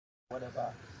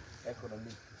whatever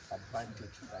economic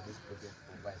advantage that this project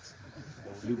provides.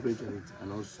 Leverage on it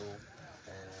and also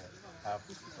have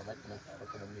some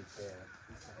economic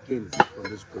gains from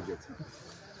this project.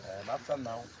 After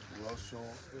now, we also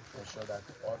ensure that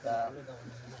other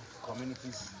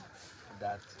communities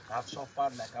that have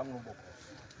suffered like Anwunugbokor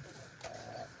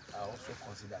are also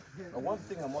considered. Now, one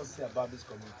thing I must say about this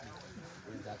community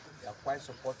is that they are quite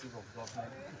supportive of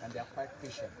government and they are quite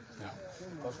patient. Yeah.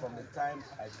 Because from the time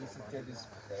I visited this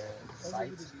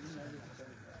site,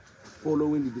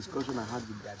 following the discussion I had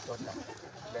with their daughter,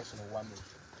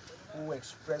 who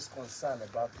expressed concern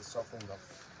about the suffering of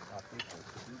our people,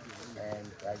 and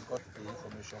I got the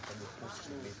information from the post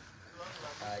she made.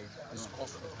 I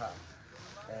discussed with her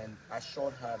and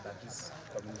assured her that this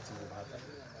community will have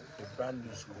a brand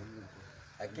new school.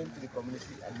 I came to the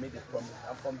community and made a promise,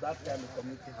 and from that time the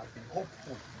community has been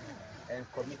hopeful and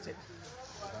committed.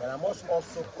 But I must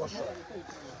also caution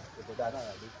that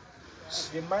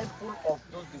be mindful of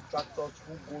those detractors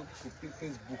who go to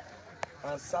Facebook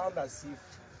and sound as if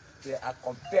they are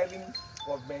compelling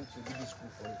government to do this school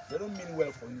for you. They don't mean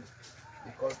well for you,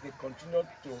 because they continue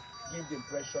to give the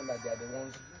impression that they are the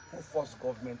ones who force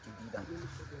government to do that.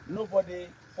 Nobody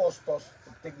forced us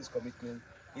to take this commitment.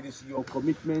 It is your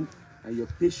commitment and your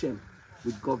patience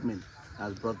with government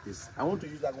has brought this. I want to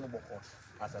use Anwunugbokor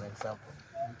as an example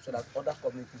so that other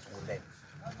communities will learn.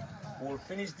 We will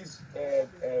finish this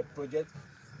project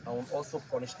and will also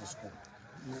furnish the school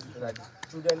so that the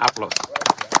children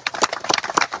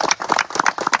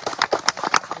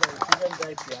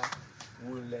right here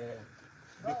will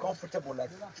be comfortable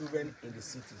like children in the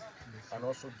city and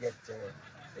also get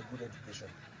a good education.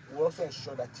 We will also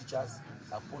ensure that teachers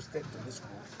are posted to the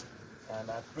school,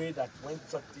 and I pray that when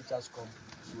such teachers come,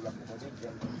 we will accommodate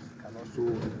them and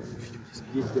also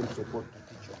give them support to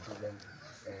teach your children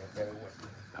very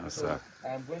well. So I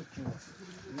am going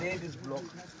to lay this block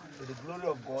to the glory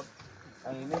of God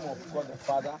and in the name of God the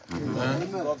Father,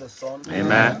 Amen. God the Son,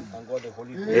 Amen. And God the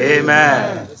Holy Spirit.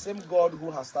 Amen. The same God who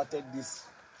has started this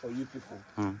for you people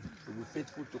will be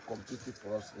faithful to complete it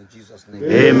for us in Jesus' name.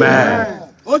 Amen. Amen.